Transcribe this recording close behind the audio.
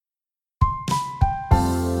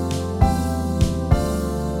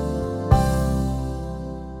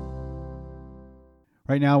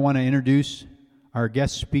Right now I want to introduce our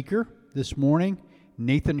guest speaker this morning,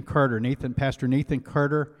 Nathan Carter. Pastor Nathan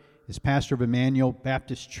Carter is pastor of Emmanuel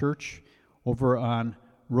Baptist Church over on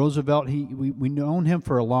Roosevelt. We've known him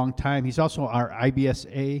for a long time. He's also our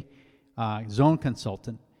IBSA zone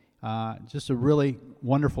consultant. Just a really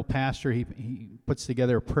wonderful pastor. He puts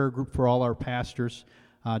together a prayer group for all our pastors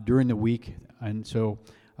during the week. And so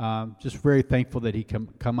just very thankful that he can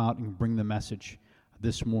come out and bring the message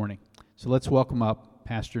this morning. So let's welcome up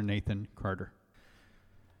Pastor Nathan Carter.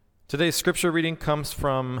 Today's scripture reading comes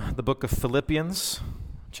from the book of Philippians,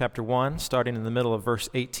 chapter 1, starting in the middle of verse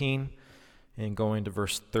 18 and going to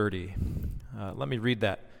verse 30. Let me read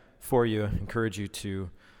that for you. I encourage you to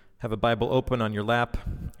have a Bible open on your lap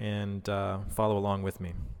and follow along with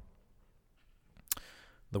me.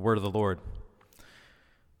 The word of the Lord.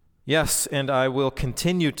 Yes, and I will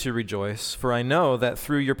continue to rejoice, for I know that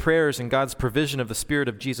through your prayers and God's provision of the Spirit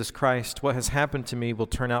of Jesus Christ, what has happened to me will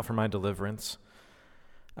turn out for my deliverance.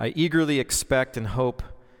 I eagerly expect and hope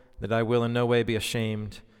that I will in no way be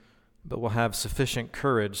ashamed, but will have sufficient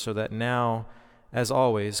courage so that now, as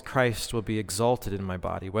always, Christ will be exalted in my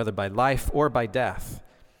body, whether by life or by death.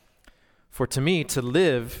 For to me, to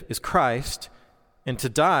live is Christ, and to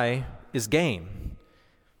die is gain.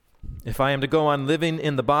 If I am to go on living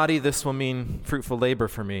in the body, this will mean fruitful labor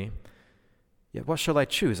for me. Yet what shall I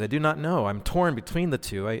choose? I do not know. I'm torn between the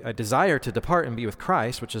two. I desire to depart and be with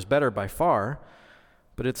Christ, which is better by far,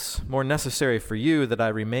 but it's more necessary for you that I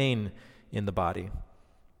remain in the body.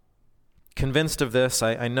 Convinced of this,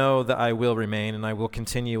 I know that I will remain, and I will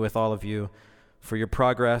continue with all of you for your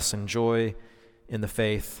progress and joy in the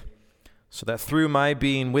faith, so that through my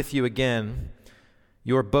being with you again,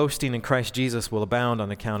 your boasting in Christ Jesus will abound on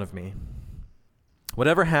account of me.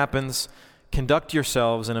 Whatever happens, conduct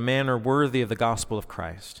yourselves in a manner worthy of the gospel of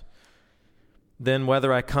Christ. Then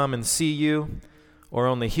whether I come and see you or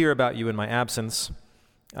only hear about you in my absence,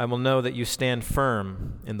 I will know that you stand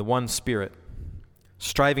firm in the one Spirit,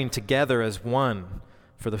 striving together as one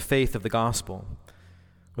for the faith of the gospel,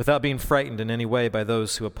 without being frightened in any way by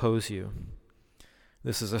those who oppose you.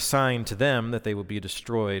 This is a sign to them that they will be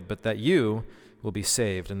destroyed, but that you will be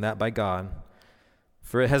saved, and that by God.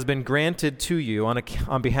 For it has been granted to you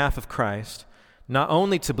on behalf of Christ, not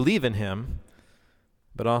only to believe in him,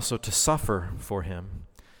 but also to suffer for him,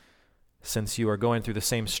 since you are going through the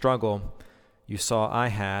same struggle you saw I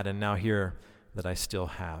had, and now hear that I still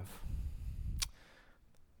have.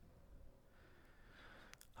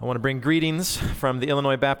 I want to bring greetings from the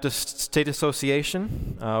Illinois Baptist State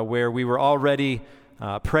Association, where we were already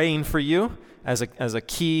praying for you as a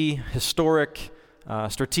key, historic,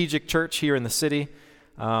 strategic church here in the city,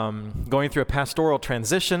 going through a pastoral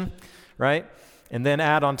transition, right? And then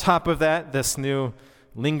add on top of that this new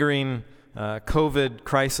lingering COVID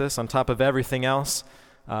crisis on top of everything else.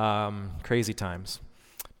 Crazy times.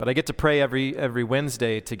 But I get to pray every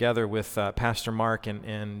Wednesday together with Pastor Mark,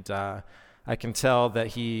 and I can tell that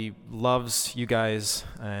he loves you guys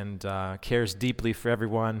and cares deeply for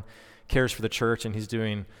everyone, cares for the church, and he's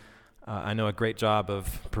doing I know a great job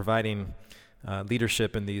of providing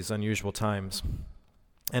leadership in these unusual times.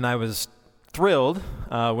 And I was thrilled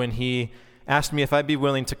when he asked me if I'd be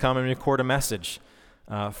willing to come and record a message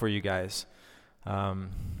for you guys.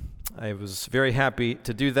 I was very happy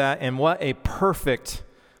to do that, and what a perfect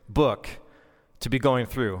book to be going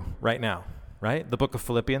through right now, right? The book of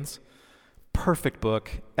Philippians. Perfect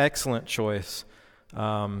book, excellent choice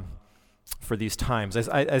for these times.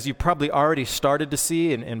 As you probably already started to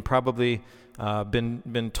see and probably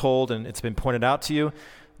been told, and it's been pointed out to you,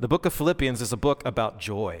 the book of Philippians is a book about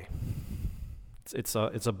joy. It's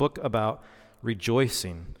a book about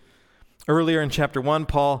rejoicing. Earlier in chapter 1,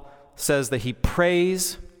 Paul says that he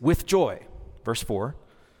prays with joy, verse 4.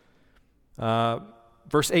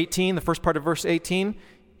 Verse 18, the first part of verse 18,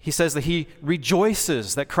 he says that he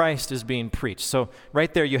rejoices that Christ is being preached. So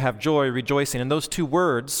right there you have joy, rejoicing, and those two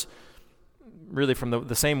words, really from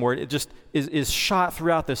the same word, it just is shot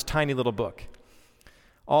throughout this tiny little book.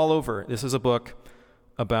 All over, this is a book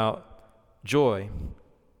about joy.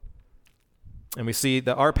 And we see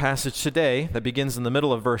that our passage today, that begins in the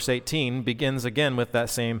middle of verse 18, begins again with that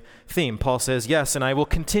same theme. Paul says, yes, and I will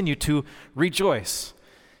continue to rejoice.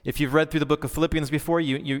 If you've read through the book of Philippians before,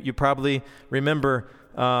 you probably remember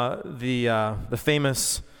the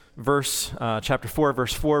famous verse, chapter 4,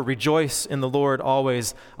 verse 4, rejoice in the Lord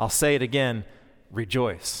always. I'll say it again,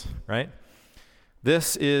 rejoice, right?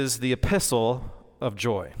 This is the epistle of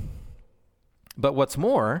joy. But what's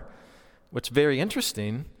very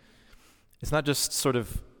interesting, it's not just sort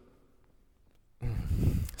of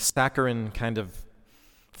saccharine kind of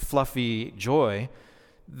fluffy joy.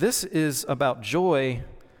 this is about joy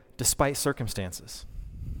despite circumstances.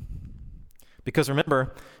 Because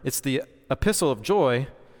remember, it's the epistle of joy,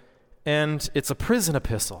 and it's a prison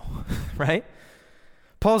epistle, right?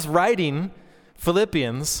 Paul's writing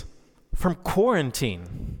Philippians from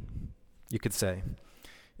quarantine, you could say,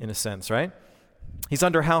 in a sense, right? He's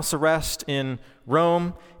under house arrest in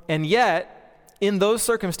Rome, and yet, in those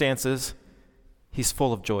circumstances, he's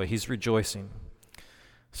full of joy. He's rejoicing.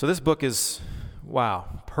 So this book is,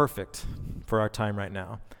 wow, perfect for our time right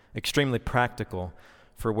now. Extremely practical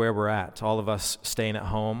for where we're at. All of us staying at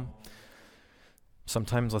home.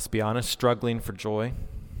 Sometimes, let's be honest, struggling for joy.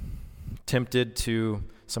 Tempted to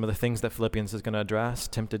some of the things that Philippians is going to address.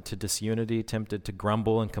 Tempted to disunity. Tempted to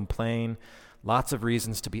grumble and complain. Lots of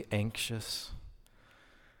reasons to be anxious.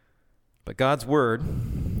 But God's word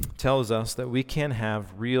tells us that we can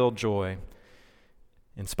have real joy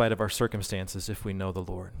in spite of our circumstances if we know the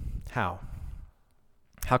Lord. How?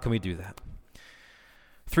 How can we do that?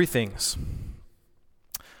 3 things.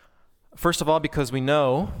 First of all, because we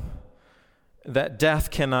know that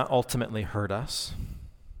death cannot ultimately hurt us.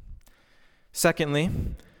 Secondly,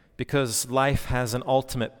 because life has an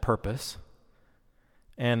ultimate purpose.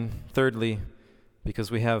 And thirdly,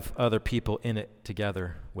 because we have other people in it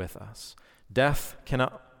together with us. Death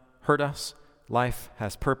cannot hurt us. Life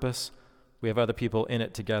has purpose. We have other people in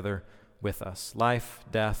it together with us. Life,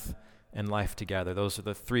 death, and life together. Those are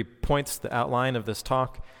the 3 points, the outline of this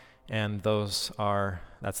talk, and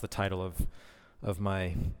that's the title of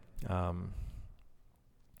my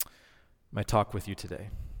my talk with you today.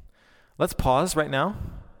 Let's pause right now.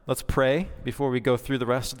 Let's pray before we go through the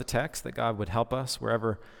rest of the text, that God would help us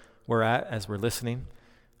wherever we're at as we're listening,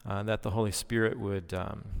 that the Holy Spirit would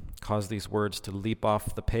cause these words to leap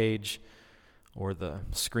off the page or the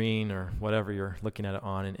screen or whatever you're looking at it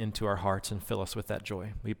on and into our hearts and fill us with that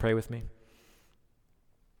joy. Will you pray with me?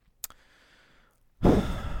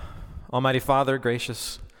 Almighty Father,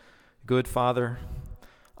 gracious, good Father,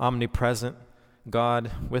 omnipresent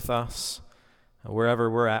God with us, wherever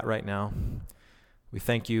we're at right now, we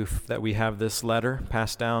thank you that we have this letter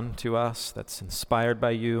passed down to us that's inspired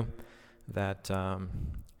by you, that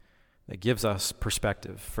gives us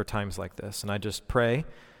perspective for times like this. And I just pray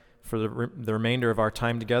for the remainder of our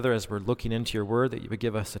time together as we're looking into your word, that you would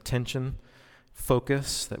give us attention,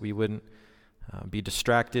 focus, that we wouldn't be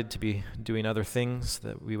distracted to be doing other things,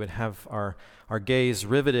 that we would have our gaze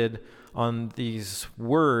riveted on these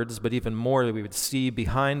words, but even more that we would see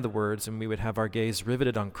behind the words and we would have our gaze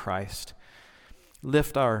riveted on Christ.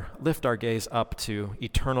 Lift our gaze up to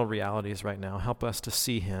eternal realities right now. Help us to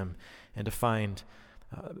see him and to find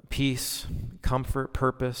peace, comfort,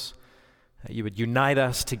 purpose. That you would unite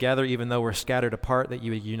us together even though we're scattered apart, that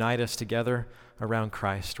you would unite us together around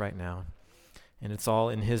Christ right now. And it's all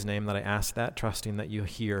in his name that I ask that, trusting that you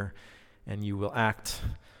hear and you will act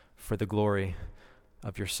for the glory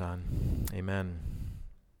of your Son. Amen.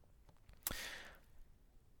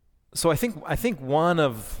 So I think one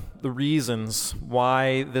of the reasons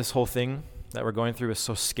why this whole thing that we're going through is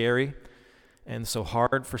so scary and so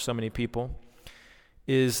hard for so many people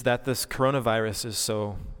is that this coronavirus is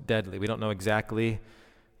so deadly. We don't know exactly,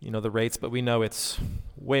 the rates, but we know it's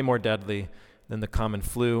way more deadly than the common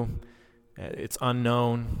flu. It's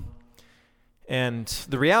unknown. And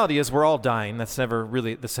the reality is we're all dying. This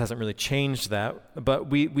hasn't really changed that. But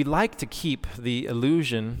we like to keep the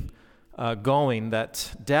illusion going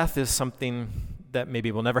that death is something that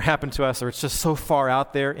maybe will never happen to us, or it's just so far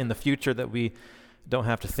out there in the future that we don't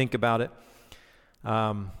have to think about it.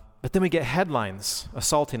 But then we get headlines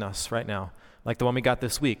assaulting us right now, like the one we got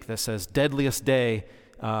this week that says deadliest day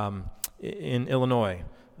in Illinois,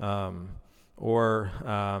 or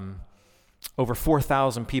over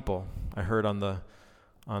 4,000 people, I heard on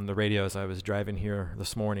the radio as I was driving here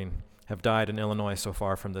this morning, have died in Illinois so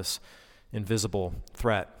far from this invisible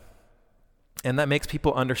threat. And that makes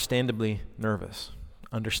people understandably nervous.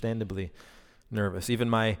 Even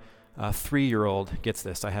my 3-year-old gets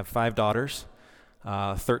this. I have 5 daughters,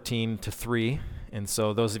 13 to 3. And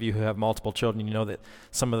so those of you who have multiple children, you know that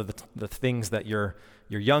some of the things that your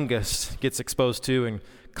youngest gets exposed to and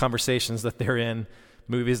conversations that they're in,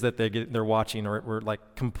 movies that they're watching, were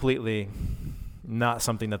like completely not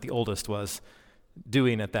something that the oldest was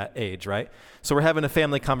doing at that age, right? So we're having a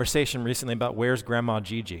family conversation recently about where's Grandma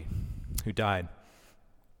Gigi, who died.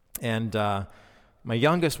 And my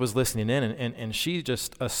youngest was listening in, and she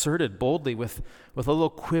just asserted boldly with a little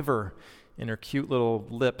quiver in her cute little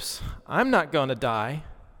lips, "I'm not going to die."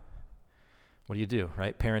 What do,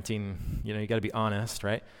 right? Parenting, you got to be honest,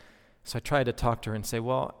 right? So I tried to talk to her and say,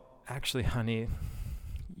 well, actually, honey,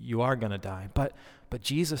 you are going to die. But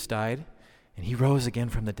Jesus died, And he rose again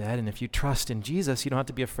from the dead. And if you trust in Jesus, you don't have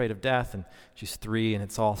to be afraid of death. And she's 3, and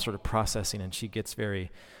it's all sort of processing. And she gets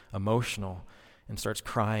very emotional and starts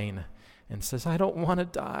crying and says, I don't want to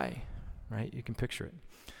die. Right? You can picture it.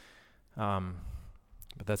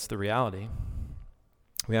 But that's the reality.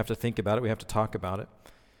 We have to think about it. We have to talk about it.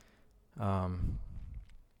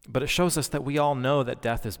 But it shows us that we all know that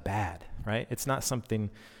death is bad, right? It's not something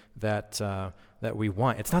that we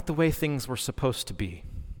want. It's not the way things were supposed to be.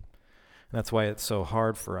 And that's why it's so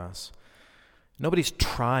hard for us. Nobody's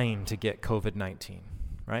trying to get COVID-19,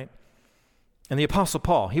 right? And the Apostle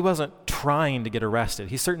Paul, he wasn't trying to get arrested.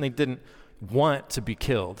 He certainly didn't want to be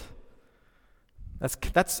killed.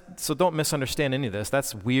 So don't misunderstand any of this.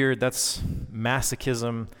 That's weird. That's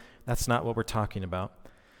masochism. That's not what we're talking about.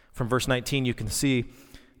 From verse 19, you can see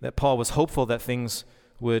that Paul was hopeful that things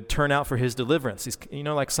would turn out for his deliverance. He's,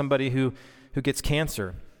 like somebody who gets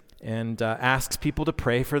cancer and asks people to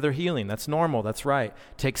pray for their healing. That's normal. That's right.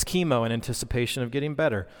 Takes chemo in anticipation of getting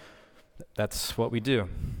better. That's what we do.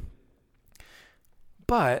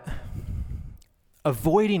 But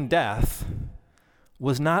avoiding death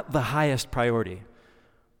was not the highest priority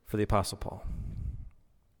for the Apostle Paul.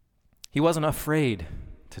 He wasn't afraid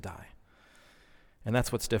to die. And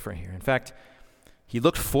that's what's different here. In fact, he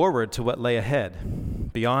looked forward to what lay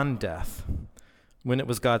ahead, beyond death, when it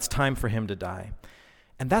was God's time for him to die.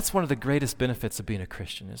 And that's one of the greatest benefits of being a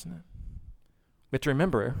Christian, isn't it? We have to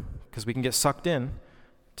remember, because we can get sucked in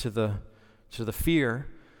to the fear.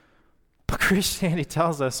 But Christianity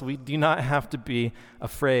tells us we do not have to be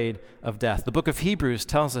afraid of death. The book of Hebrews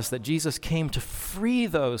tells us that Jesus came to free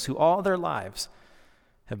those who all their lives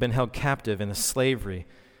have been held captive in the slavery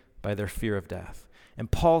by their fear of death. And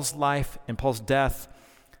Paul's life and Paul's death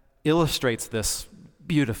illustrates this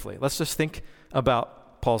beautifully. Let's just think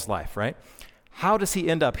about Paul's life, right? How does he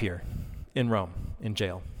end up here in Rome, in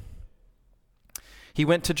jail? He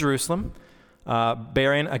went to Jerusalem,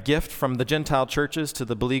 bearing a gift from the Gentile churches to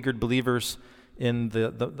the beleaguered believers at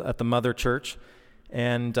the mother church.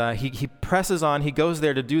 And he presses on. He goes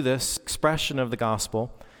there to do this expression of the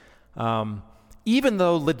gospel. Even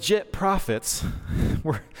though legit prophets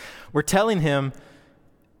were telling him,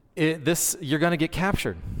 you're going to get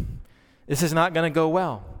captured. This is not going to go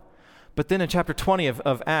well. But then in chapter 20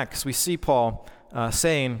 of Acts, we see Paul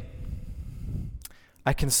saying,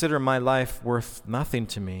 I consider my life worth nothing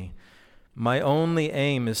to me. My only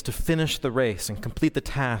aim is to finish the race and complete the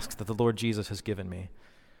task that the Lord Jesus has given me,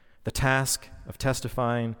 the task of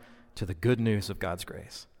testifying to the good news of God's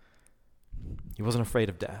grace. He wasn't afraid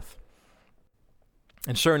of death.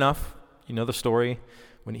 And sure enough, you know the story.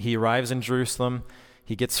 When he arrives in Jerusalem,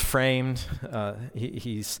 he gets framed,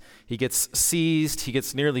 he gets seized, he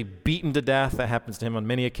gets nearly beaten to death. That happens to him on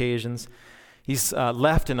many occasions. He's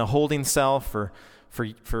left in a holding cell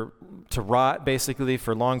to rot, basically,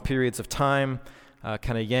 for long periods of time,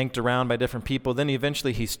 kind of yanked around by different people. Then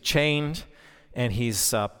eventually he's chained, and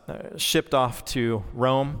he's shipped off to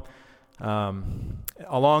Rome.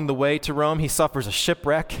 Along the way to Rome, he suffers a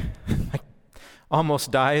shipwreck,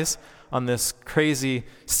 almost dies on this crazy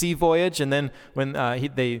sea voyage. And then when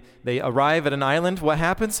they arrive at an island, what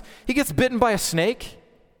happens? He gets bitten by a snake.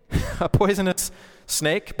 A poisonous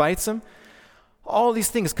snake bites him. All these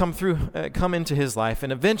things come into his life,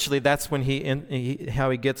 and eventually that's when how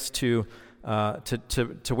he gets to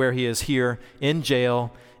where he is here in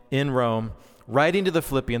jail in Rome, writing to the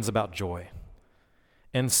Philippians about joy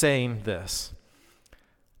and saying this: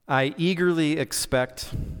 I eagerly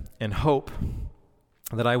expect and hope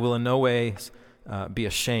that I will in no way be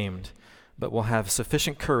ashamed, but will have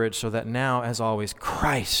sufficient courage so that now, as always,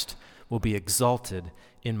 Christ will be exalted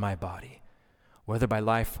in my body, whether by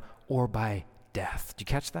life or by death. Did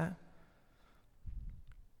you catch that?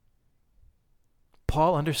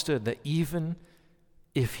 Paul understood that even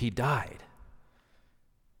if he died,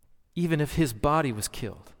 even if his body was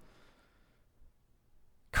killed,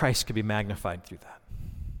 Christ could be magnified through that.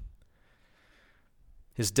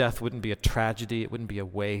 His death wouldn't be a tragedy. It wouldn't be a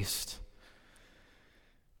waste.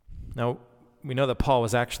 Now, we know that Paul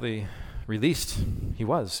was actually released. He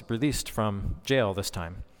was released from jail this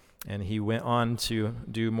time, and he went on to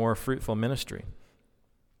do more fruitful ministry.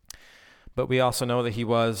 But we also know that he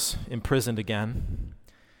was imprisoned again,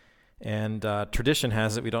 and tradition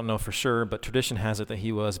has it, we don't know for sure, but tradition has it that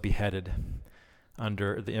he was beheaded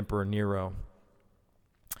under the Emperor Nero.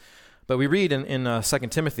 But we read in 2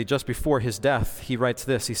 Timothy, just before his death, he writes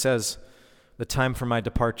this. He says, the time for my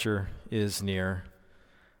departure is near.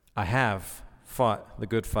 I have fought the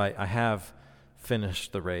good fight. I have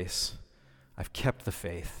finished the race. I've kept the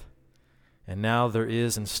faith. And now there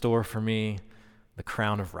is in store for me the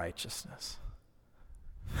crown of righteousness,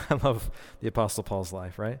 I love the Apostle Paul's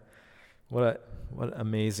life, right? What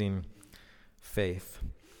amazing faith.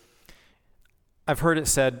 I've heard it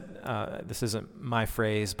said, this isn't my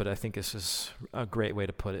phrase, but I think this is a great way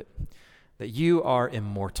to put it, that you are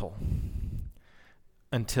immortal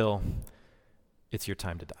until it's your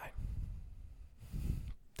time to die.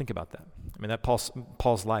 Think about that. I mean, that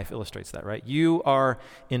Paul's life illustrates that, right? You are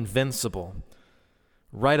invincible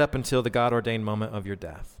right up until the God-ordained moment of your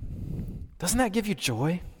death. Doesn't that give you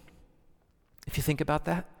joy if you think about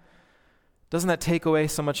that? Doesn't that take away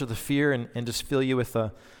so much of the fear and just fill you with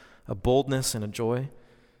a boldness and a joy?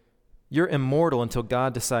 You're immortal until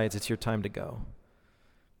God decides it's your time to go.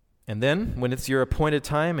 And then, when it's your appointed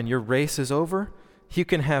time and your race is over, you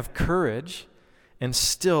can have courage and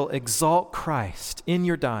still exalt Christ in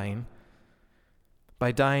your dying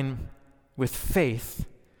by dying with faith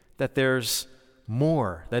that there's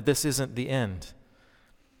more, that this isn't the end.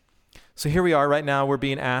 So here we are right now, we're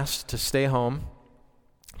being asked to stay home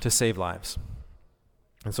to save lives.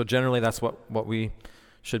 And so generally that's what we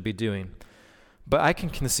should be doing. But I can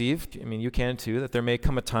conceive, I mean you can too, that there may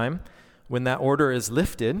come a time when that order is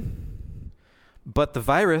lifted, but the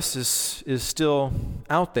virus is still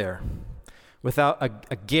out there without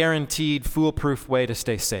a guaranteed foolproof way to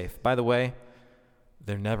stay safe. By the way,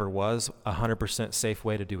 there never was a 100% safe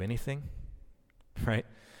way to do anything, right?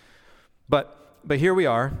 But here we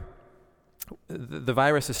are. The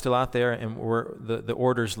virus is still out there, and the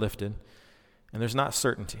order's lifted, and there's not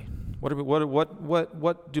certainty. What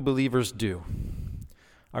do believers do?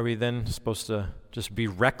 Are we then supposed to just be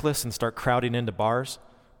reckless and start crowding into bars?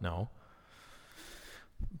 No.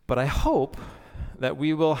 But I hope that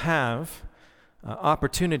we will have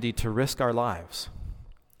opportunity to risk our lives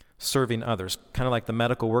serving others, kind of like the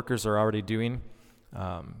medical workers are already doing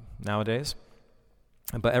nowadays.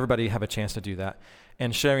 But everybody have a chance to do that,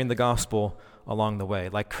 and sharing the gospel along the way,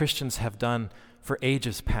 like Christians have done for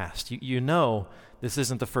ages past. You know this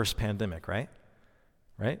isn't the first pandemic, right?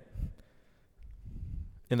 Right?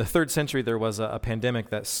 In the 3rd century, there was a pandemic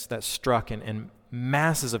that struck, and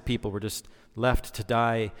masses of people were just left to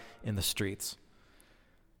die in the streets.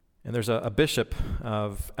 And there's a bishop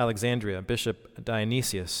of Alexandria, Bishop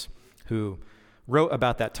Dionysius, who wrote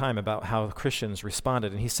about that time, about how Christians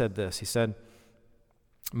responded, and he said this. He said,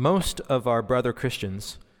 "Most of our brother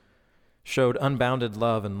Christians showed unbounded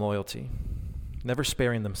love and loyalty, never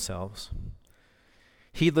sparing themselves.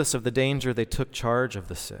 Heedless of the danger, they took charge of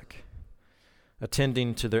the sick,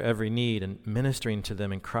 attending to their every need and ministering to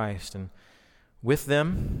them in Christ, and with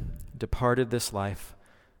them departed this life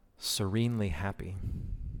serenely happy.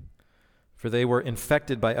 For they were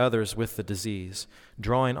infected by others with the disease,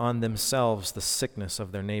 drawing on themselves the sickness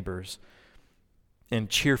of their neighbors, and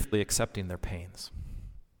cheerfully accepting their pains."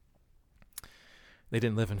 They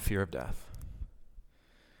didn't live in fear of death.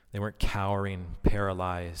 They weren't cowering,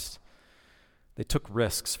 paralyzed. They took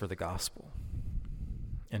risks for the gospel,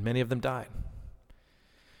 and many of them died.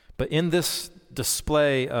 But in this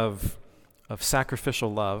display of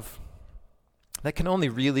sacrificial love, that can only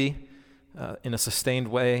really, in a sustained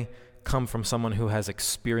way, come from someone who has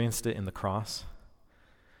experienced it in the cross,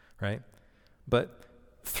 right? But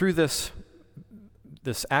through this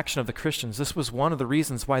action of the Christians, this was one of the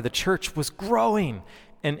reasons why the church was growing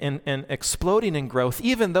and exploding in growth,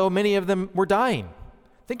 even though many of them were dying.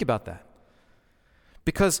 Think about that.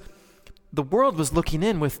 Because the world was looking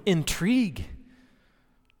in with intrigue.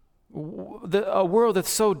 A world that's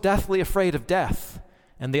so deathly afraid of death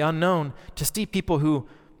and the unknown, to see people who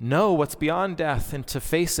know what's beyond death and to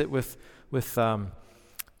face it with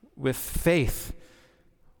faith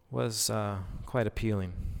was quite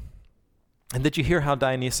appealing. And did you hear how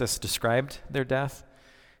Dionysius described their death?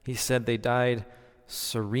 He said they died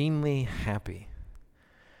serenely happy.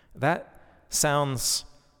 That sounds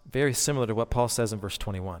very similar to what Paul says in verse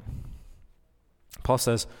 21. Paul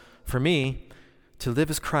says, "For me, to live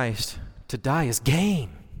is Christ, to die is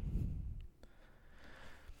gain."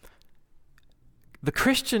 The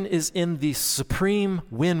Christian is in the supreme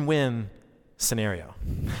win-win scenario,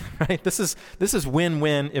 right? This is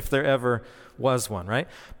win-win if there ever was one, right?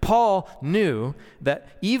 Paul knew that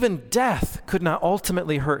even death could not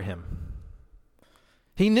ultimately hurt him.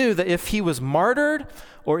 He knew that if he was martyred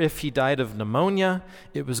or if he died of pneumonia,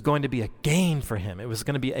 it was going to be a gain for him. It was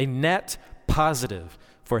going to be a net positive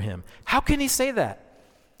for him. How can he say that?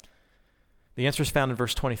 The answer is found in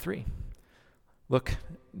verse 23. Look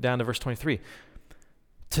down to verse 23.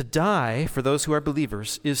 To die, for those who are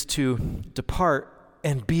believers, is to depart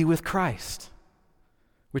and be with Christ,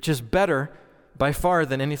 which is better by far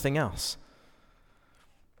than anything else.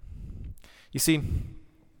 You see,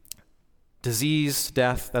 Disease,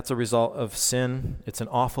 death, that's a result of sin. It's an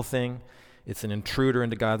awful thing. It's an intruder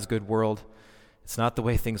into God's good world. It's not the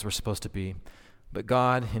way things were supposed to be. But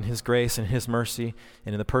God, in his grace and his mercy,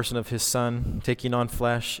 and in the person of his Son, taking on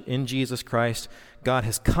flesh in Jesus Christ, God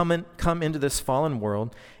has come into this fallen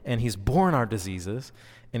world, and he's borne our diseases,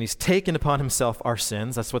 and he's taken upon himself our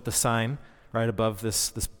sins. That's what the sign right above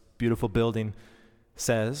this beautiful building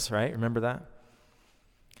says, right? Remember that?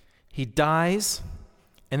 He dies,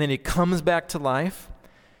 and then he comes back to life,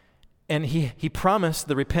 and he promised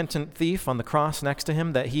the repentant thief on the cross next to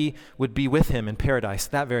him that he would be with him in paradise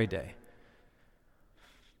that very day.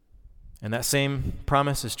 And that same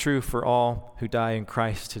promise is true for all who die in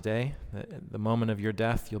Christ today. At the moment of your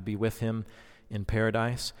death, you'll be with him in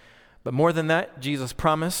paradise. But more than that, Jesus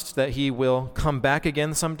promised that he will come back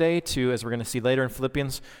again someday to, as we're going to see later in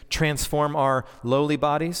Philippians, transform our lowly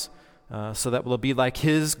bodies so that we'll be like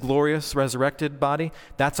his glorious resurrected body.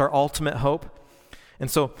 That's our ultimate hope.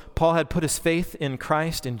 And so Paul had put his faith in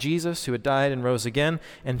Christ, in Jesus, who had died and rose again.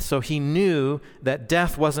 And so he knew that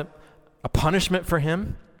death wasn't a punishment for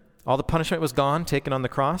him. All the punishment was gone, taken on the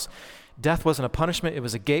cross. Death wasn't a punishment, it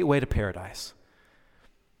was a gateway to paradise.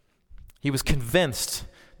 He was convinced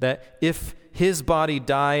that if his body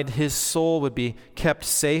died, his soul would be kept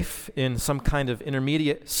safe in some kind of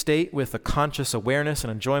intermediate state with a conscious awareness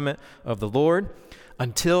and enjoyment of the Lord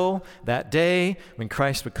until that day when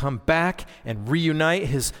Christ would come back and reunite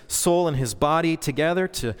his soul and his body together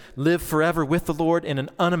to live forever with the Lord in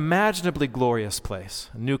an unimaginably glorious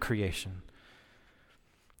place, a new creation.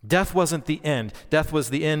 Death wasn't the end. Death was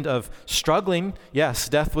the end of struggling. Yes,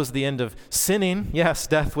 death was the end of sinning. Yes,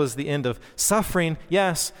 death was the end of suffering.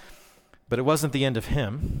 Yes, but it wasn't the end of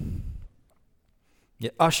him.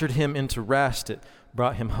 It ushered him into rest. It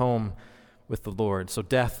brought him home with the Lord. So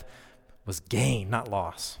death was gain, not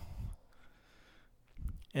loss.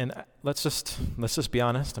 And let's just be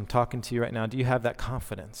honest. I'm talking to you right now. Do you have that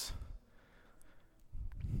confidence?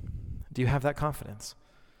 Do you have that confidence?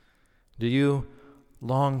 Do you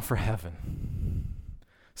long for heaven,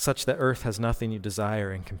 such that earth has nothing you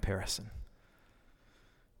desire in comparison?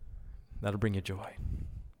 That'll bring you joy.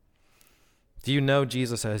 Do you know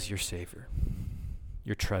Jesus as your Savior,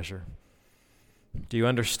 your treasure? Do you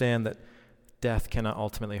understand that death cannot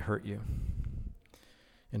ultimately hurt you?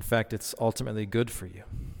 In fact, it's ultimately good for you.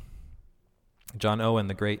 John Owen,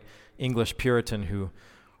 the great English Puritan who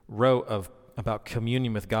wrote about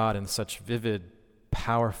communion with God in such vivid,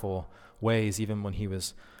 powerful ways, even when he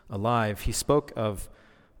was alive. He spoke of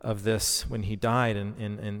this when he died in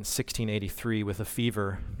 1683 with a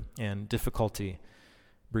fever and difficulty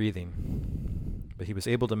breathing. But he was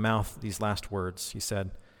able to mouth these last words. He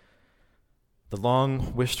said, "The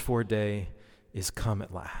long wished for day is come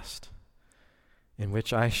at last, in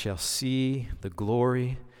which I shall see the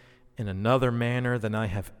glory in another manner than I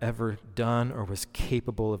have ever done or was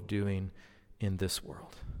capable of doing in this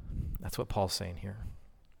world." That's what Paul's saying here.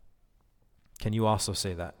 Can you also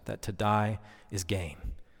say that to die is gain?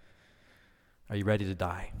 Are you ready to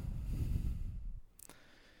die?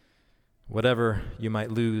 Whatever you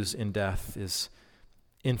might lose in death is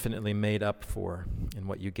infinitely made up for in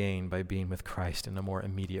what you gain by being with Christ in a more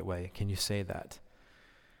immediate way. Can you say that?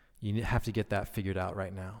 You have to get that figured out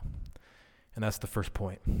right now. And that's the first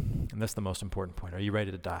point. And that's the most important point. Are you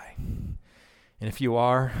ready to die? And if you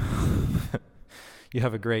are, you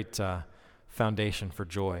have a great foundation for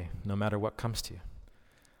joy, no matter what comes to you.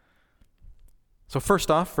 So first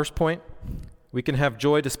point, we can have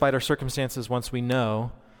joy despite our circumstances once we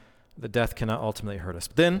know that death cannot ultimately hurt us.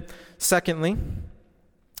 But then, secondly,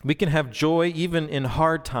 we can have joy even in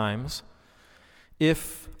hard times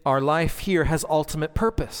if our life here has ultimate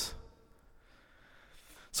purpose.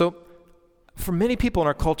 So for many people in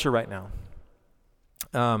our culture right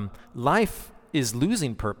now, life is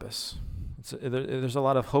losing purpose. There's a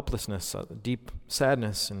lot of hopelessness, deep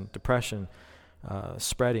sadness and depression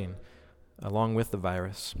spreading along with the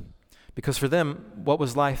virus. Because for them, what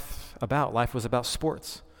was life about? Life was about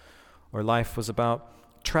sports, or life was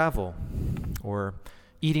about travel, or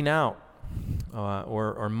eating out,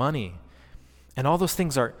 or money. And all those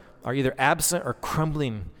things are either absent or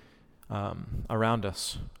crumbling around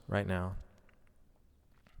us right now.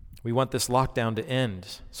 We want this lockdown to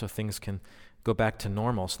end so things can go back to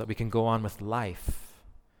normal, so that we can go on with life.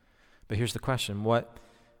 But here's the question: what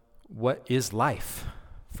is life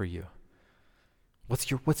for you?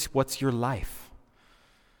 What's your life?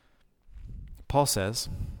 Paul says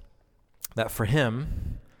that for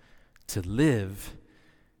him, to live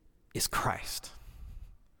is Christ.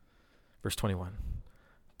 Verse 21.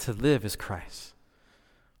 To live is Christ.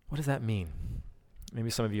 What does that mean?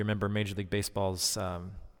 Maybe some of you remember Major League Baseball's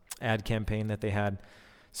ad campaign that they had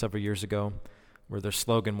several years ago where their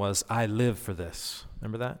slogan was, "I live for this."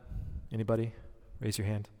 Remember that? Anybody? Raise your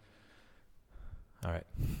hand. All right.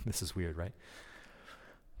 This is weird, right?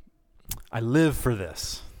 I live for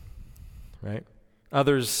this, right?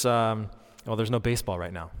 Others, there's no baseball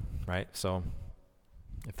right now, right? So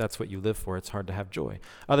if that's what you live for, it's hard to have joy.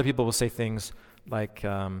 Other people will say things like,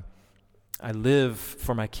 I live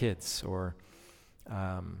for my kids, or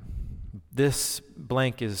this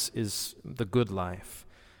blank is the good life.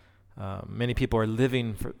 Many people are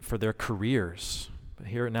living for their careers. But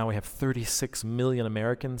here now we have 36 million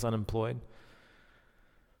Americans unemployed.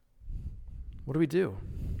 What do we do?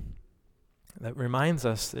 That reminds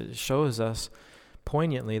us, it shows us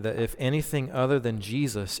poignantly that if anything other than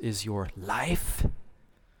Jesus is your life,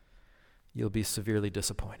 you'll be severely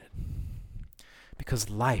disappointed. Because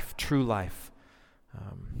life, true life,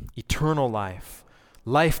 eternal life,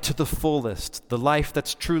 life to the fullest, the life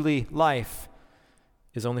that's truly life,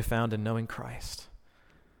 is only found in knowing Christ.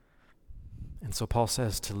 And so Paul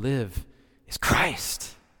says to live is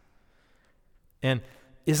Christ. And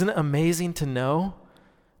isn't it amazing to know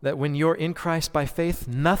that when you're in Christ by faith,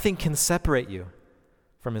 nothing can separate you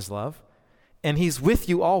from his love? And he's with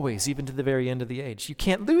you always, even to the very end of the age. You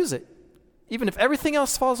can't lose it. Even if everything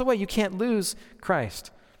else falls away, you can't lose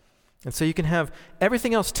Christ. And so you can have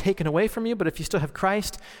everything else taken away from you, but if you still have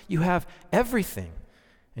Christ, you have everything,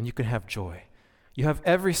 and you can have joy. You have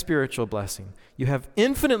every spiritual blessing. You have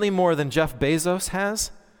infinitely more than Jeff Bezos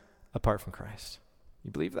has apart from Christ.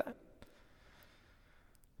 You believe that?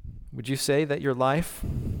 Would you say that your life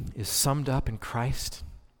is summed up in Christ?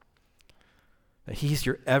 That he's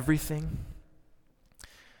your everything?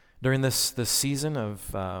 During this season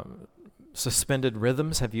of suspended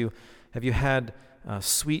rhythms, have you had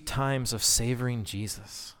sweet times of savoring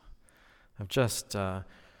Jesus, of just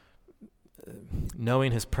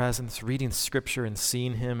knowing his presence, reading Scripture and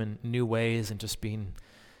seeing him in new ways, and just being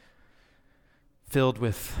filled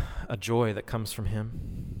with a joy that comes from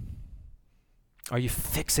him? Are you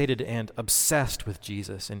fixated and obsessed with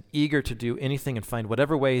Jesus and eager to do anything and find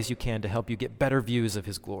whatever ways you can to help you get better views of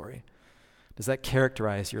his glory? Does that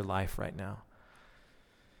characterize your life right now?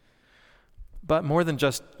 But more than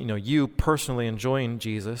just, you personally enjoying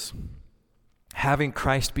Jesus, having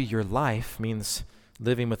Christ be your life means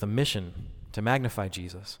living with a mission to magnify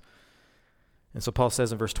Jesus. And so Paul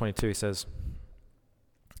says in verse 22, he says,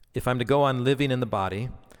 if I'm to go on living in the body,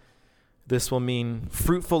 this will mean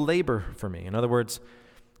fruitful labor for me. In other words,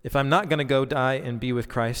 if I'm not going to go die and be with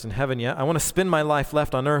Christ in heaven yet, I want to spend my life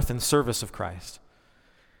left on earth in service of Christ.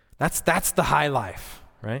 That's the high life,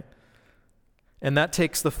 right? And that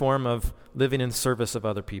takes the form of living in service of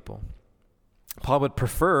other people. Paul would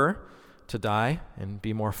prefer to die and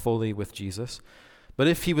be more fully with Jesus. But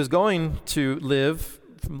if he was going to live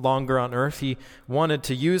longer on earth, he wanted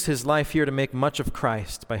to use his life here to make much of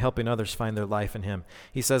Christ by helping others find their life in him.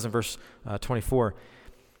 He says in verse 24,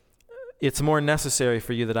 it's more necessary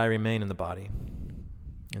for you that I remain in the body.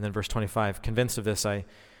 And then verse 25, convinced of this, I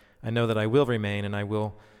know that I will remain and I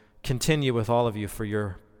will continue with all of you for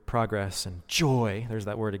your progress and joy, there's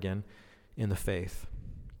that word again, in the faith.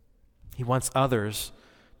 He wants others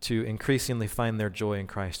to increasingly find their joy in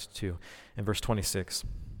Christ too. In verse 26,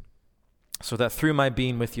 so that through my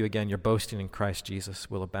being with you again, your boasting in Christ Jesus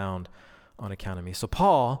will abound on account of me. So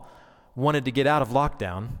Paul wanted to get out of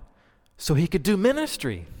lockdown so he could do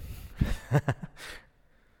ministry.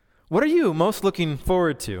 What are you most looking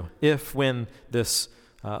forward to when this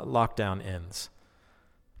lockdown ends?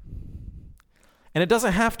 And it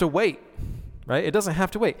doesn't have to wait, right? It doesn't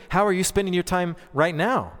have to wait. How are you spending your time right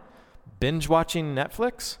now? Binge watching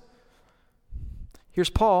Netflix? Here's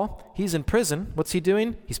Paul. He's in prison. What's he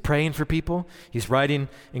doing? He's praying for people. He's writing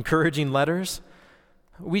encouraging letters.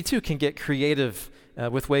 We too can get creative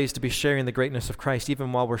with ways to be sharing the greatness of Christ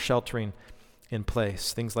even while we're sheltering in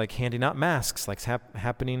place. Things like handing out masks, like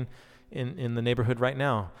happening in the neighborhood right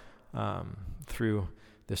now through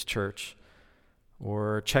this church,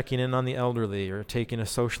 or checking in on the elderly, or taking a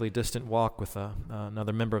socially distant walk with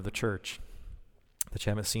another member of the church that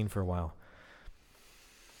you haven't seen for a while.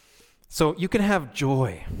 So you can have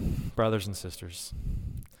joy, brothers and sisters.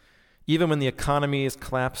 Even when the economy is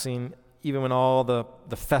collapsing, even when all the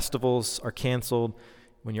festivals are canceled,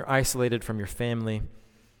 when you're isolated from your family,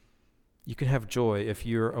 you can have joy if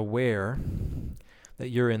you're aware that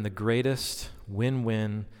you're in the greatest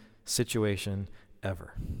win-win situation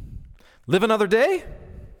ever. Live another day?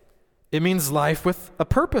 It means life with a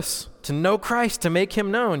purpose, to know Christ, to make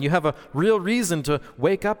him known. You have a real reason to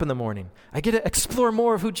wake up in the morning. I get to explore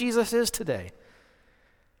more of who Jesus is today.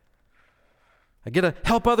 I get to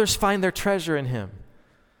help others find their treasure in him.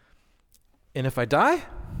 And if I die,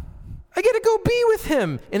 I get to go be with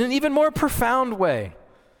him in an even more profound way.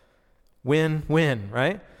 Win-win,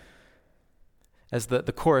 right? As the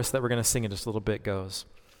chorus that we're going to sing in just a little bit goes,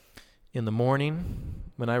 in the morning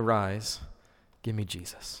when I rise, give me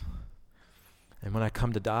Jesus. And when I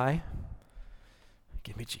come to die,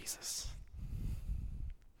 give me Jesus.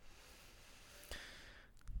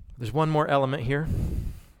 There's one more element here.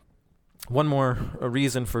 One more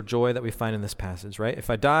reason for joy that we find in this passage, right? If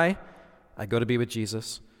I die, I go to be with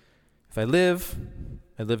Jesus. If I live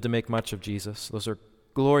to make much of Jesus. Those are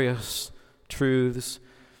glorious truths,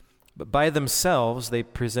 but by themselves, they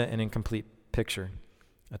present an incomplete picture,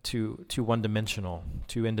 a too one-dimensional,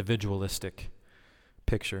 too individualistic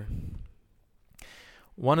picture.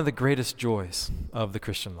 One of the greatest joys of the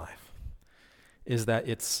Christian life is that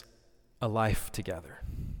it's a life together.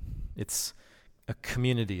 It's a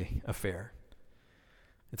community affair.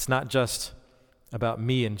 It's not just about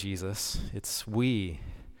me and Jesus, it's we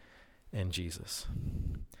and Jesus.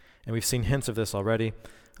 And we've seen hints of this already.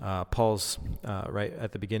 Paul's, right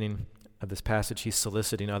at the beginning of this passage, he's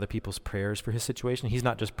soliciting other people's prayers for his situation. He's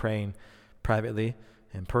not just praying privately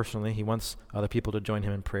and personally. He wants other people to join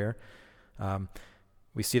him in prayer.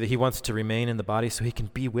 We see that he wants to remain in the body so he can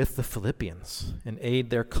be with the Philippians and aid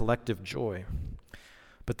their collective joy.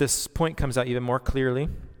 But this point comes out even more clearly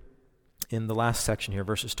in the last section here,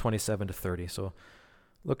 verses 27 to 30. So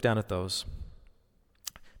look down at those.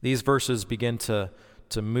 These verses begin to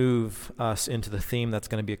move us into the theme that's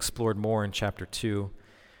going to be explored more in chapter 2,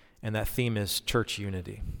 and that theme is church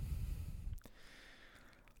unity.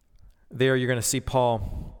 There you're going to see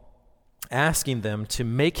Paul asking them to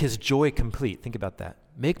make his joy complete. Think about that.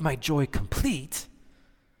 Make my joy complete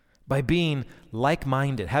by being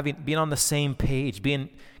like-minded, being on the same page, being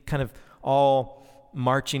kind of all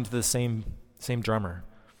marching to the same drummer.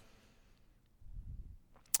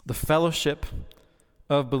 The fellowship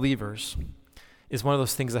of believers is one of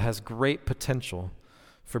those things that has great potential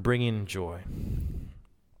for bringing joy.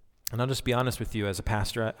 And I'll just be honest with you, as a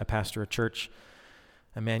pastor a church,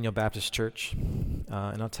 Emmanuel Baptist Church,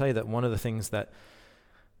 and I'll tell you that one of the things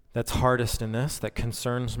that's hardest in this, that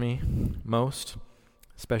concerns me most,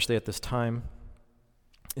 especially at this time,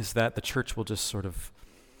 is that the church will just sort of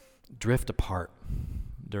drift apart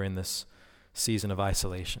during this season of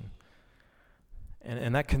isolation.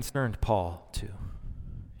 And that concerned Paul too.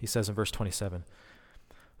 He says in verse 27,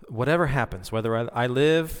 whatever happens, whether I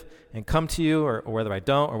live and come to you, or whether I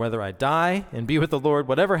don't, or whether I die and be with the Lord,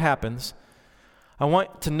 whatever happens, I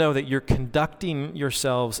want to know that you're conducting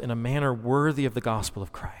yourselves in a manner worthy of the gospel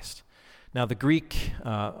of Christ. Now, the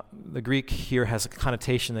Greek here has a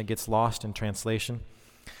connotation that gets lost in translation.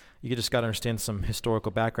 You just got to understand some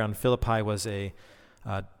historical background. Philippi was a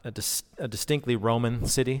distinctly Roman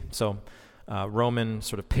city, so Roman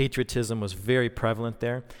sort of patriotism was very prevalent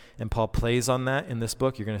there, and Paul plays on that in this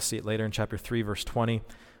book. You're going to see it later in chapter 3, verse 20,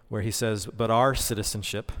 where he says, but our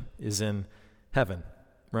citizenship is in heaven,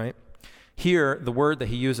 right? Here, the word that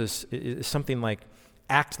he uses is something like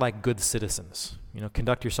act like good citizens.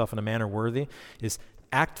 Conduct yourself in a manner worthy is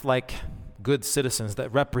act like good citizens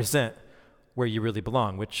that represent where you really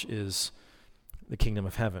belong, which is the kingdom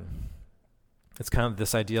of heaven. It's kind of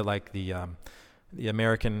this idea like the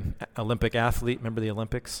American Olympic athlete, remember the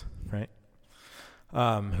Olympics, right?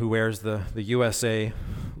 Who wears the USA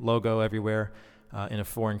logo everywhere in a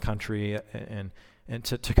foreign country, and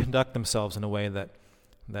to conduct themselves in a way that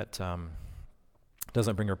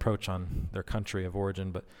doesn't bring reproach on their country of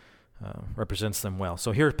origin, but represents them well.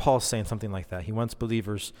 So here Paul's saying something like that. He wants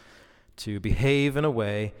believers to behave in a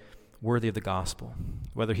way worthy of the gospel,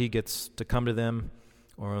 whether he gets to come to them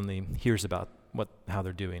or only hears about how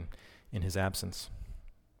they're doing in his absence.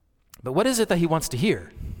 But what is it that he wants to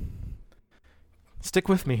hear? Stick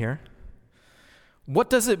with me here. What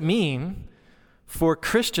does it mean for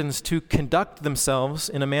Christians to conduct themselves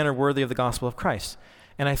in a manner worthy of the gospel of Christ?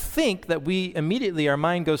 And I think that our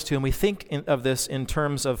mind goes to, and we think of this in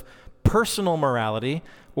terms of personal morality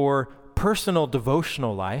or personal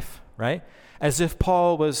devotional life, right? As if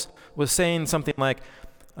Paul was saying something like,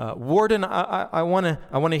 Warden, I want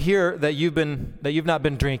to hear that you've not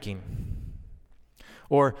been drinking.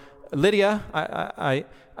 Or Lydia,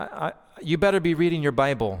 you better be reading your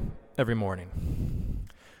Bible every morning.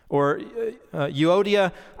 Or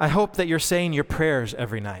Euodia, I hope that you're saying your prayers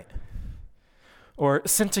every night. Or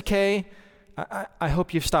Syntyche, I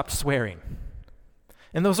hope you've stopped swearing.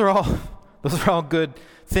 And those are all good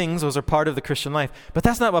things. Those are part of the Christian life. But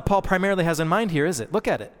that's not what Paul primarily has in mind here, is it? Look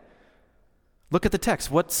at it. Look at the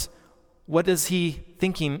text. What is he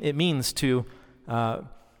thinking it means to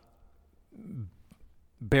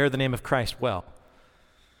bear the name of Christ well?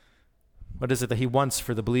 What is it that he wants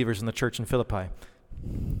for the believers in the church in Philippi?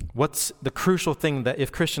 What's the crucial thing that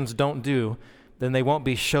if Christians don't do, then they won't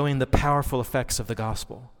be showing the powerful effects of the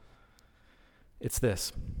gospel? It's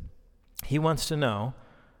this. He wants to know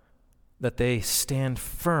that they stand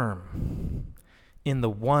firm in the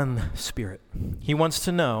one Spirit. He wants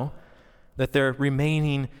to know that they're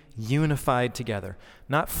remaining unified together,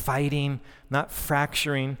 not fighting, not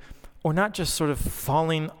fracturing, or not just sort of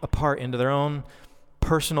falling apart into their own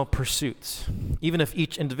personal pursuits, even if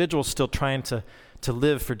each individual is still trying to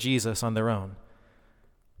live for Jesus on their own.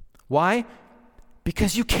 Why?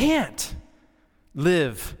 Because you can't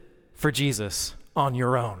live for Jesus on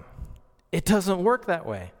your own. It doesn't work that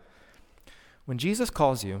way. When Jesus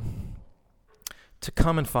calls you to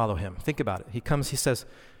come and follow him, think about it. He comes, he says,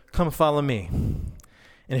 come follow me.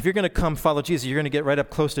 And if you're going to come follow Jesus, you're going to get right up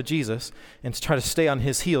close to Jesus and try to stay on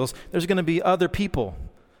his heels. There's going to be other people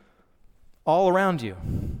all around you,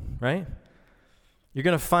 right? You're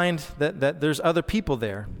going to find that there's other people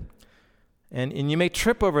there. And you may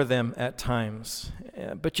trip over them at times,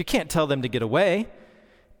 but you can't tell them to get away.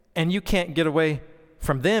 And you can't get away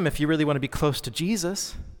from them if you really want to be close to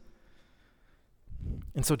Jesus.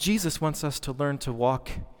 And so Jesus wants us to learn to walk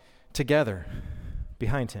together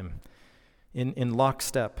behind him in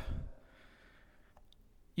lockstep.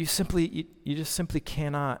 You just simply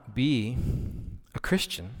cannot be a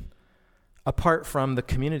Christian apart from the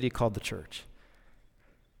community called the church.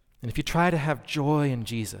 And if you try to have joy in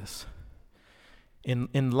Jesus,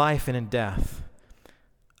 in life and in death,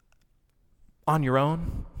 on your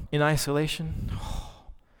own, in isolation,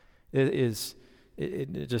 it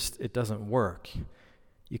doesn't work.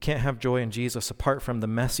 You can't have joy in Jesus apart from the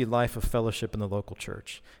messy life of fellowship in the local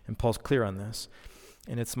church. And Paul's clear on this.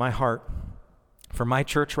 And it's my heart for my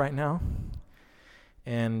church right now.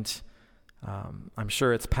 And I'm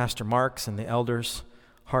sure it's Pastor Mark's and the elders'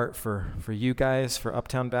 heart for you guys, for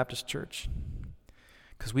Uptown Baptist Church.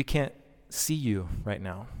 Because we can't see you right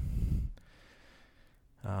now.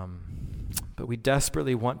 But we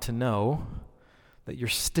desperately want to know that you're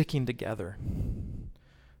sticking together.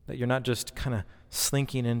 That you're not just kind of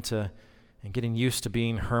slinking into and getting used to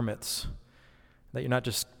being hermits. That you're not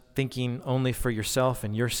just thinking only for yourself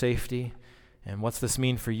and your safety and what's this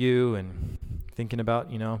mean for you and thinking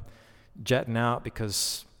about, jetting out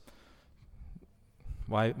because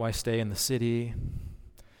why stay in the city?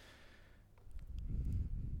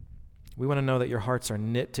 We want to know that your hearts are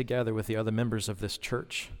knit together with the other members of this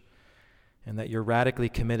church and that you're radically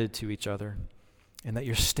committed to each other and that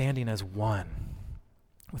you're standing as one,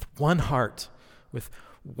 with one heart, with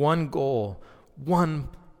one goal, one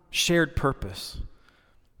shared purpose.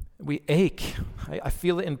 We ache. I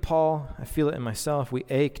feel it in Paul. I feel it in myself. We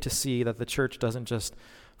ache to see that the church doesn't just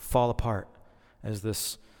fall apart as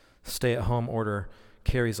this stay-at-home order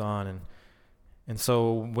carries on. And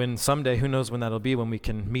so when someday, who knows when that'll be, when we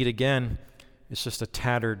can meet again, it's just a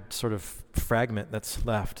tattered sort of fragment that's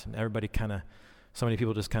left. And so many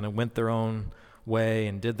people just kind of went their own way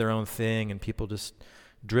and did their own thing, and people just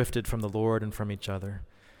drifted from the Lord and from each other.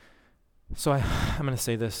 So I'm going to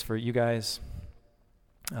say this for you guys.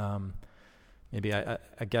 Maybe a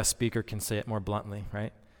guest speaker can say it more bluntly,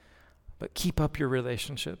 right? But keep up your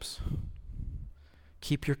relationships.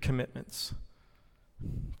 Keep your commitments.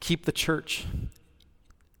 Keep the church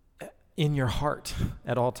in your heart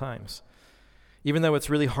at all times. Even though it's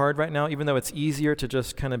really hard right now, even though it's easier to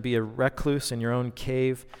just kind of be a recluse in your own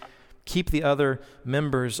cave, keep the other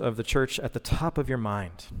members of the church at the top of your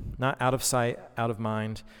mind, not out of sight, out of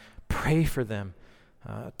mind. Pray for them.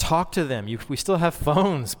 Talk to them. We still have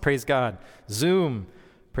phones, praise God. Zoom,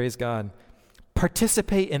 praise God.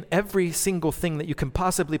 Participate in every single thing that you can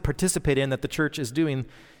possibly participate in that the church is doing,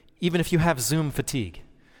 even if you have Zoom fatigue.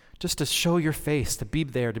 Just to show your face, to be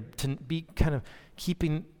there, to be kind of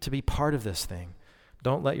keeping, to be part of this thing.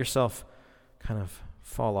 Don't let yourself kind of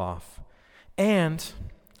fall off. And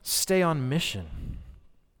stay on mission.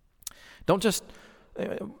 Don't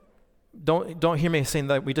hear me saying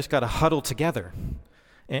that we just got to huddle together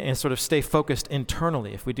and sort of stay focused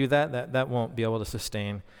internally. If we do that won't be able to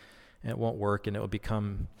sustain, and it won't work, and it will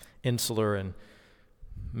become insular and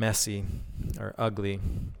messy or ugly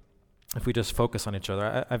if we just focus on each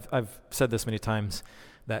other. I've said this many times,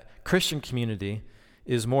 that Christian community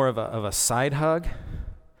is more of a side hug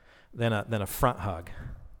than a front hug.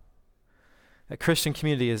 That Christian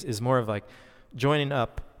community is more of like joining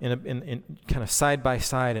up in kind of side by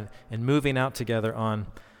side and moving out together on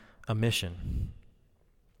a mission.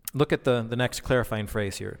 Look at the next clarifying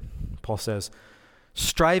phrase here. Paul says,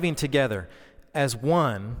 striving together as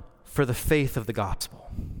one for the faith of the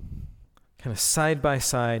gospel. Kind of side by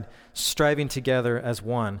side, striving together as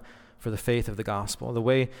one for the faith of the gospel. The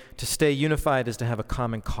way to stay unified is to have a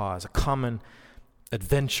common cause, a common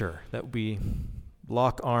adventure that we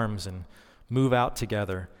lock arms and move out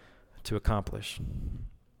together to accomplish.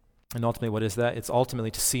 And ultimately, what is that? It's ultimately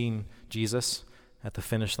to seeing Jesus at the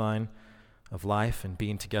finish line of life and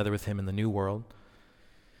being together with him in the new world.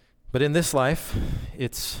 But in this life,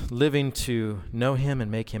 it's living to know him and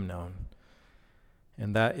make him known.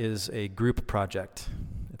 And that is a group project.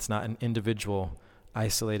 It's not an individual,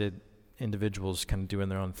 isolated individuals kind of doing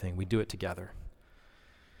their own thing. We do it together.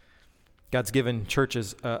 God's given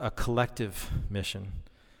churches a collective mission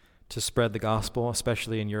to spread the gospel,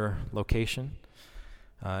 especially in your location.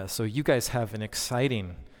 So you guys have an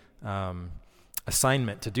exciting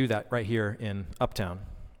assignment to do that right here in Uptown.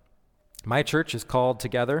 My church is called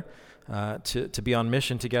together to be on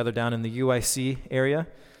mission together down in the UIC area.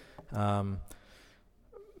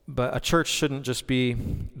 But a church shouldn't just be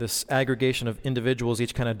this aggregation of individuals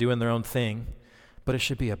each kind of doing their own thing, but it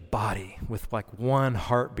should be a body with like one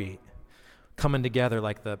heartbeat coming together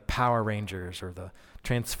like the Power Rangers or the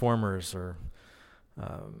Transformers or,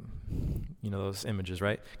 those images,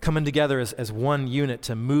 right? Coming together as one unit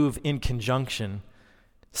to move in conjunction,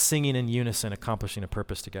 singing in unison, accomplishing a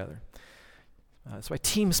purpose together. That's why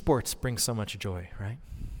team sports bring so much joy, right?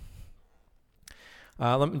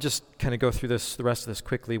 Let me just kind of go through the rest of this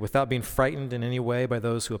quickly. Without being frightened in any way by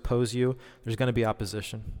those who oppose you, there's going to be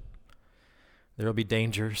opposition. There will be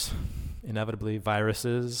dangers, inevitably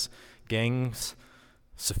viruses, gangs,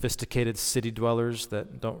 sophisticated city dwellers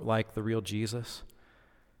that don't like the real Jesus.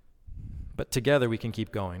 But together we can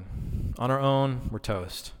keep going. On our own, we're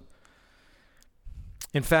toast.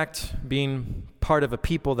 In fact, being part of a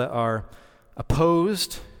people that are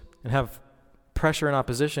opposed and have pressure and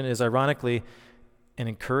opposition is ironically an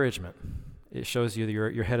encouragement. It shows you that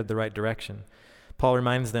you're headed the right direction. Paul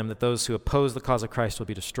reminds them that those who oppose the cause of Christ will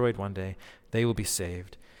be destroyed one day. They will be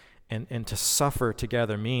saved. And to suffer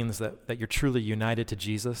together means that you're truly united to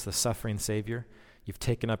Jesus, the suffering Savior. You've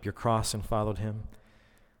taken up your cross and followed him.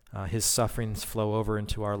 His sufferings flow over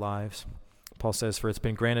into our lives. Paul says, for it's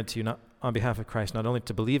been granted to you not, on behalf of Christ not only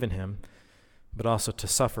to believe in him, but also to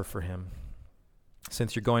suffer for him.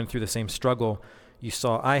 Since you're going through the same struggle you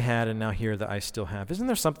saw I had and now hear that I still have. Isn't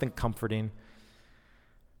there something comforting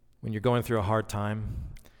when you're going through a hard time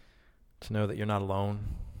to know that you're not alone?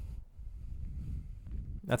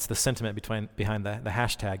 That's the sentiment behind the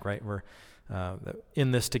hashtag, right? We're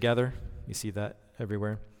in this together. You see that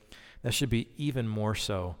everywhere. That should be even more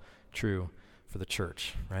so true for the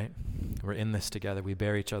church, right? We're in this together. We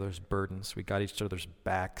bear each other's burdens. We got each other's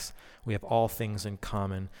backs. We have all things in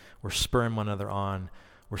common. We're spurring one another on.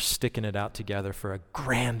 We're sticking it out together for a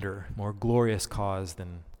grander, more glorious cause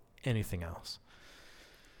than anything else.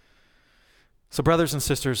 So brothers and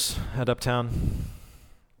sisters at Uptown,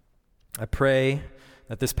 I pray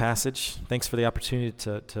that this passage, thanks for the opportunity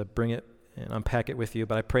to bring it and unpack it with you,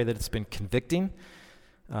 but I pray that it's been convicting,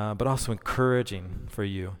 but also encouraging for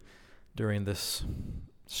you during this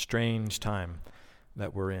strange time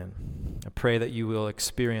that we're in. I pray that you will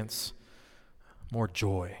experience more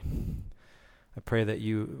joy. I pray that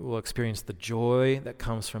you will experience the joy that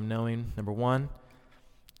comes from knowing, number one,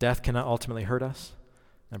 death cannot ultimately hurt us.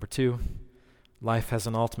 Number two, life has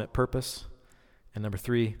an ultimate purpose. And number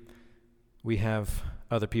three, we have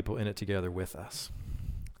other people in it together with us.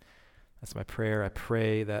 That's my prayer. I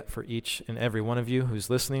pray that for each and every one of you who's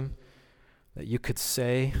listening, that you could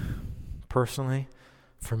say personally,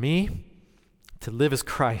 for me, to live is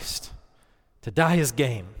Christ, to die is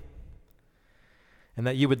gain. And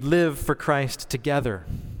that you would live for Christ together.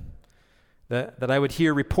 That I would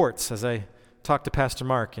hear reports as I talk to Pastor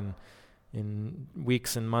Mark in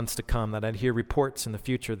weeks and months to come, that I'd hear reports in the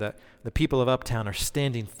future that the people of Uptown are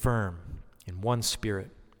standing firm in one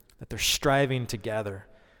spirit, that they're striving together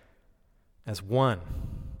as one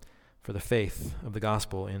for the faith of the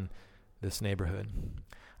gospel in this neighborhood.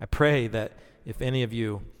 I pray that if any of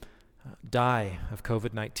you die of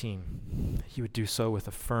COVID-19, you would do so with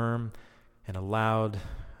a firm and a loud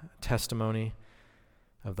testimony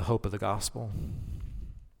of the hope of the gospel,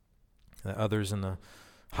 that others in the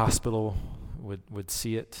hospital would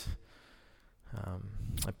see it.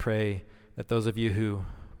 I pray that those of you who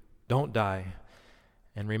don't die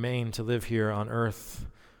and remain to live here on earth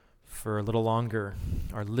for a little longer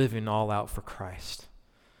are living all out for Christ.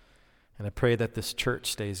 And I pray that this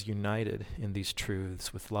church stays united in these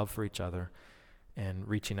truths with love for each other and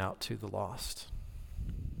reaching out to the lost.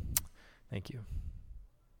 Thank you.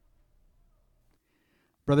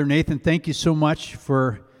 Brother Nathan, thank you so much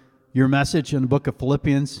for your message in the book of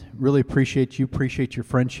Philippians. Really appreciate you, appreciate your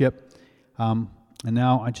friendship. And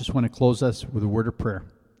now I just want to close us with a word of prayer.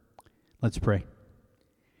 Let's pray.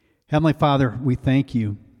 Heavenly Father, we thank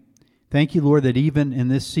you. Thank you, Lord, that even in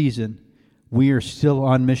this season, we are still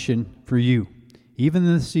on mission for you. Even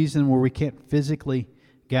in this season where we can't physically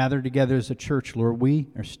gather together as a church, Lord, we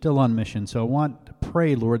are still on mission. So I want to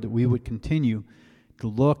pray, Lord, that we would continue to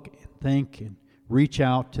look and think and reach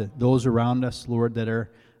out to those around us, Lord, that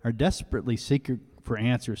are desperately seeking for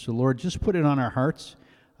answers. So, Lord, just put it on our hearts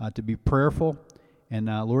to be prayerful and,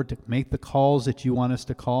 Lord, to make the calls that you want us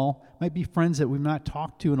to call. Might be friends that we've not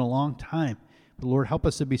talked to in a long time. But, Lord, help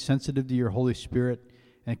us to be sensitive to your Holy Spirit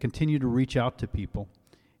and continue to reach out to people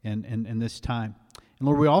in this time. And,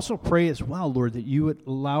 Lord, we also pray as well, Lord, that you would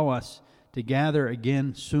allow us to gather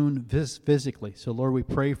again soon physically. So, Lord, we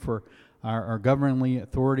pray for our governing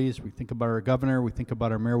authorities. We think about our governor. We think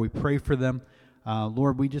about our mayor. We pray for them.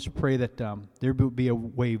 Lord, we just pray that there will be a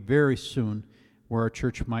way very soon where our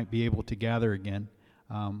church might be able to gather again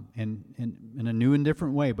in a new and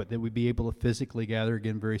different way, but that we'd be able to physically gather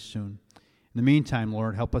again very soon. In the meantime,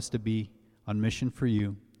 Lord, help us to be on mission for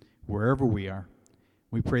you wherever we are.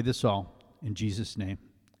 We pray this all in Jesus' name.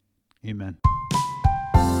 Amen.